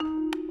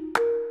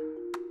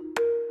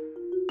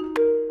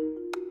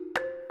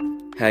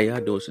How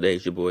y'all doing today?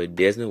 It's your boy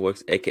Desmond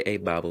Works, aka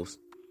Bobbles.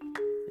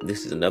 And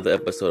this is another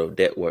episode of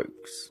That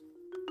Works.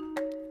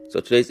 So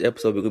today's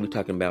episode we're gonna be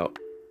talking about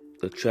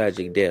the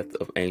tragic death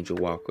of Angel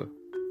Walker.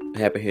 It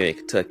happened here in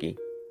Kentucky,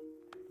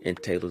 in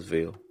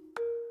Taylorsville.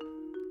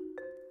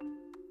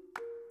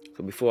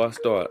 So before I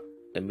start,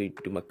 let me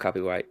do my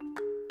copyright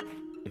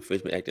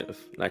infringement act of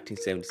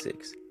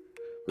 1976,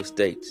 which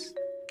states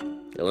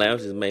the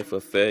allowance is made for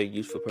fair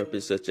use for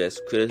purposes such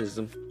as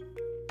criticism,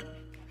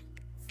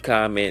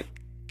 comment,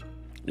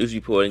 news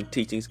reporting,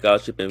 teaching,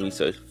 scholarship, and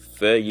research.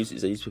 Fair use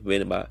is a use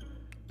prevented by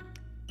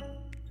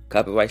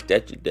copyright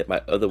statute that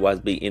might otherwise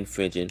be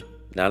infringing.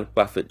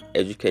 Non-profit,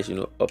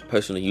 educational, or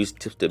personal use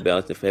tips to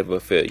balance in favor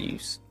of fair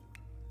use.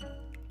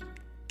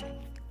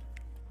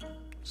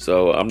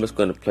 So I'm just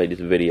going to play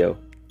this video.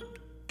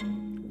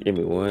 Give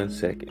me 1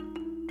 second.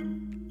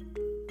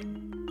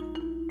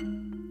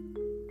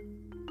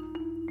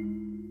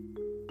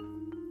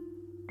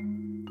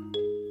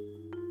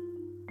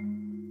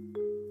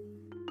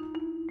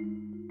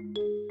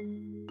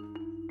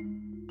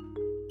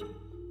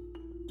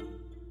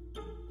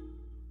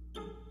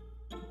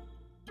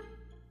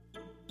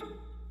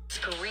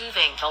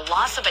 Grieving the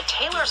loss of a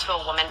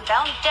Taylorsville woman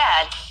found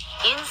dead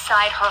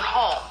inside her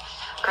home.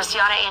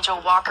 Christiana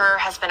Angel Walker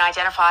has been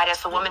identified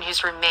as the woman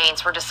whose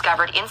remains were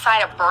discovered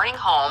inside a burning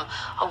home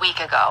a week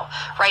ago.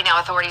 Right now,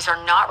 authorities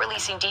are not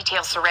releasing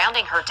details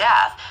surrounding her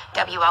death.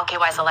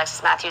 WLKY's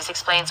Alexis Matthews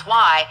explains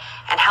why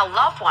and how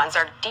loved ones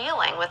are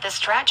dealing with this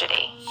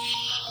tragedy.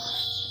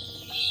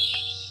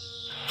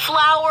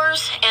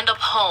 Flowers and a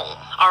poem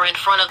are in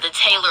front of the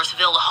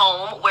Taylorsville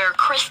home where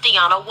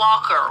Christiana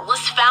Walker was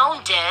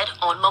found dead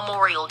on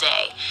Memorial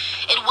Day.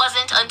 It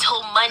wasn't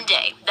until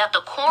Monday that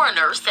the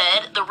coroner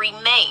said the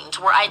remains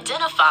were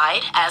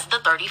identified as the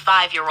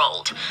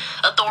 35-year-old.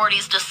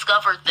 Authorities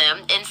discovered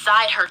them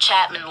inside her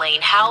Chapman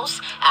Lane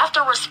house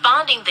after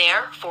responding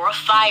there for a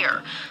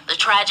fire. The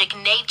tragic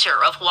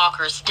nature of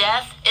Walker's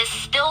death is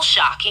still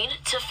shocking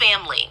to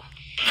family.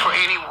 For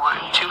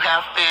anyone to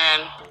have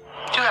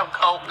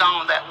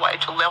gone that way,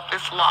 to live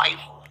this life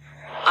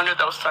under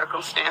those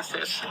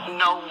circumstances,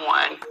 no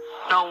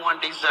one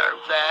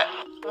deserved that.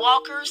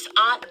 Walker's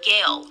Aunt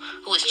Gail,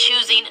 who is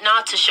choosing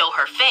not to show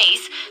her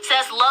face,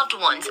 says loved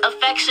ones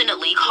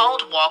affectionately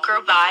called Walker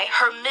by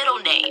her middle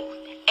name,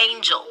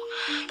 Angel.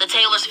 The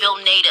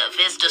Taylorsville native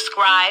is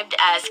described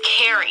as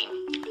caring,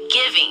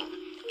 giving,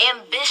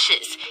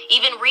 ambitious,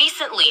 even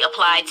recently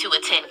applied to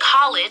attend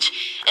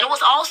college, and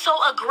was also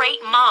a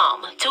great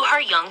mom to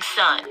her young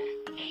son.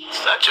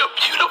 Such a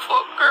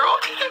beautiful girl,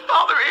 didn't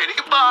bother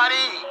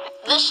anybody.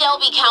 The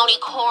Shelby County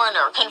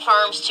coroner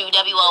confirms to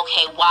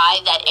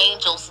WLKY that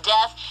Angel's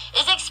death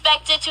is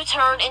expected to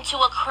turn into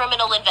a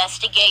criminal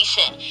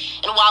investigation.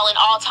 And while an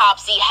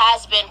autopsy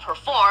has been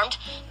performed,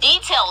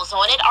 details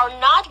on it are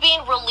not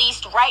being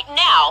released right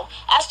now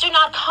as to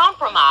not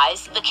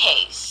compromise the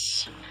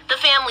case. The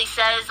family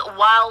says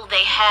while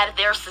they had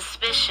their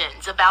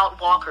suspicions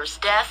about Walker's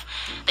death,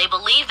 they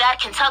believe that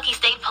Kentucky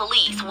State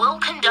Police will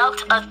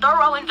conduct a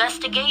thorough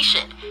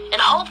investigation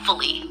and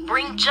hopefully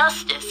bring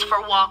justice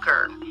for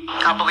Walker.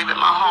 I believe in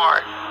my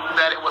heart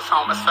that it was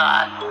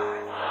homicide.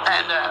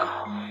 And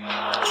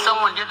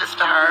someone did this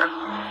to her.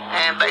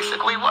 And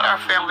basically what our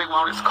family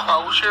wants is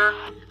closure.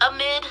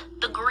 Amid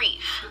the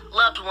grief,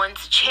 loved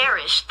ones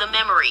cherish the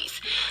memories.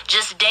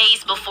 Just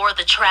days before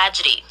the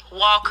tragedy,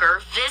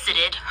 Walker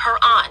visited her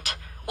aunt,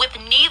 with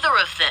neither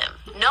of them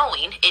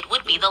knowing it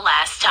would be the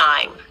last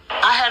time.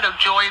 I had a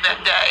joy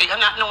that day,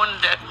 not knowing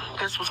that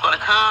this was going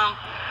to come,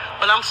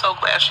 but I'm so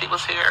glad she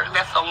was here.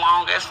 That's the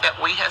longest that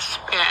we have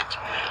spent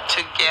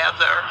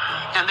together,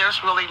 and there's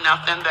really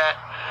nothing that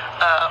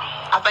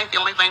I think the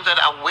only thing that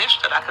I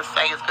wish that I could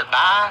say is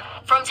goodbye.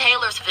 From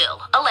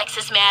Taylorsville,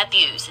 Alexis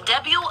Matthews,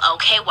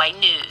 WLKY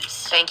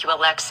News. Thank you,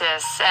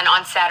 Alexis. And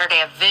on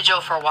Saturday, a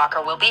vigil for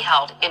Walker will be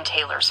held in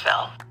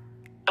Taylorsville.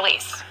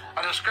 Release.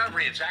 A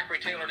discovery at Zachary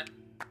Taylor.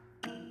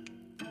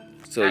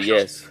 So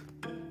yes,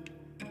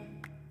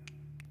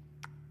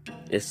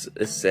 it's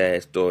a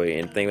sad story.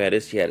 And the thing about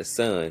this, she had a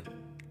son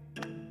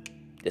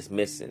that's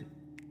missing,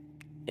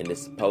 and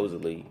it's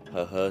supposedly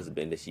her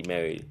husband that she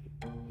married,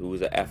 who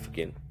was an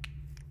African,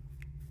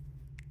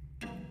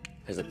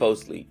 has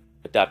supposedly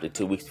adopted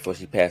 2 weeks before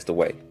she passed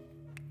away.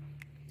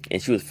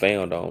 And she was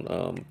found on,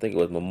 I think it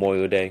was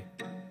Memorial Day.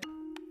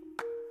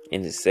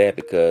 And it's sad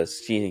because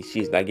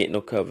she's not getting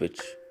no coverage.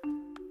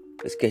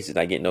 This case is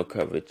not getting no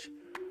coverage.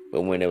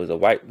 But when there was a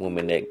white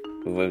woman that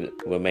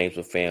remains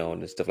were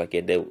found and stuff like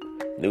that, the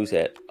news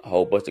had a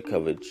whole bunch of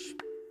coverage.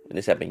 And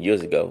this happened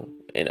years ago.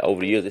 And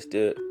over the years, they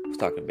still was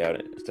talking about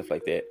it and stuff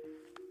like that.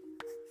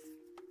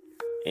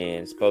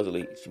 And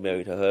supposedly, she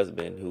married her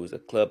husband, who was a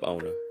club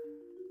owner.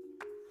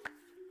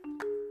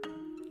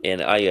 And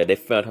they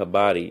found her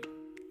body.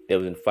 It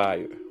was in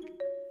fire.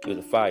 There was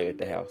a fire at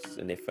the house,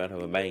 and they found her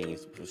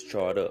remains, which was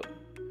charred up.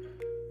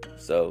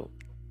 So,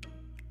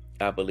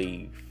 I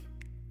believe,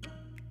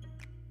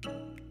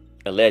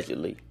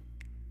 allegedly,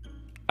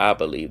 I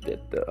believe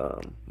that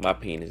my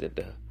opinion is that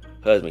the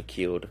husband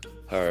killed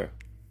her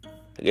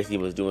I guess he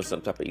was doing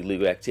some type of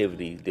illegal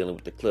activity dealing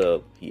with the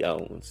club he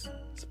owns,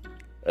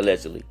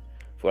 allegedly.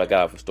 Before I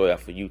got off a story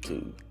off of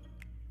YouTube.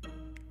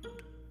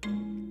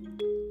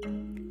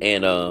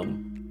 And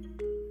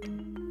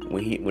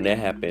when that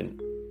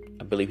happened,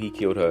 I believe he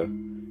killed her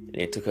and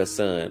then took her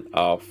son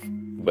off,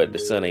 but the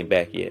son ain't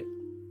back yet.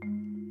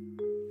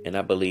 And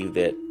I believe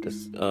that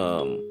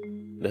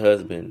the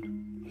husband,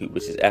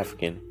 which is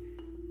African,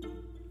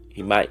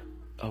 he might,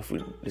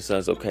 hopefully the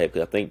son's okay,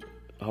 because I think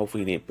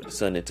hopefully he didn't put the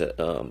son into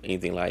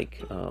anything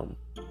like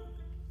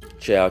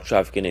child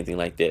trafficking, anything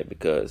like that,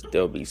 because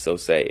they'll be so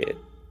sad.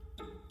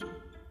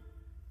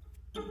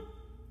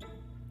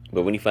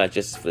 But when he finds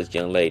justice for this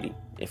young lady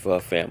and for her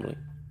family,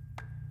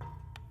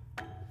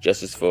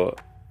 justice for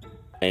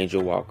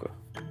Angel Walker,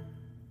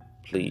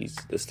 please,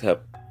 let's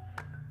help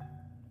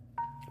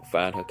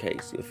find her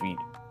case. If you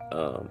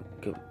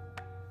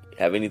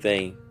have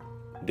anything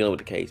dealing with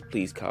the case,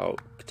 please call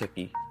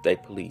Kentucky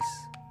State Police.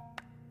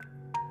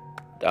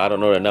 I don't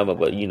know the number,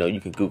 but you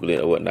can Google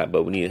it or whatnot.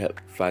 But we need to help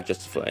find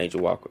justice for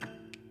Angel Walker.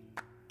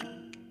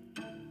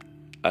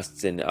 I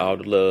send all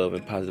the love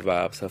and positive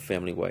vibes her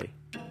family way.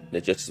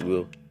 That justice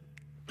will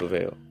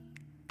prevail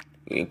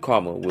and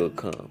karma will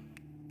come.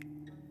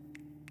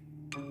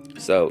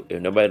 So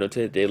if nobody don't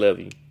tell you they love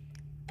you,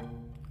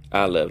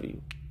 I love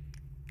you.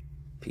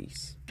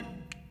 Peace.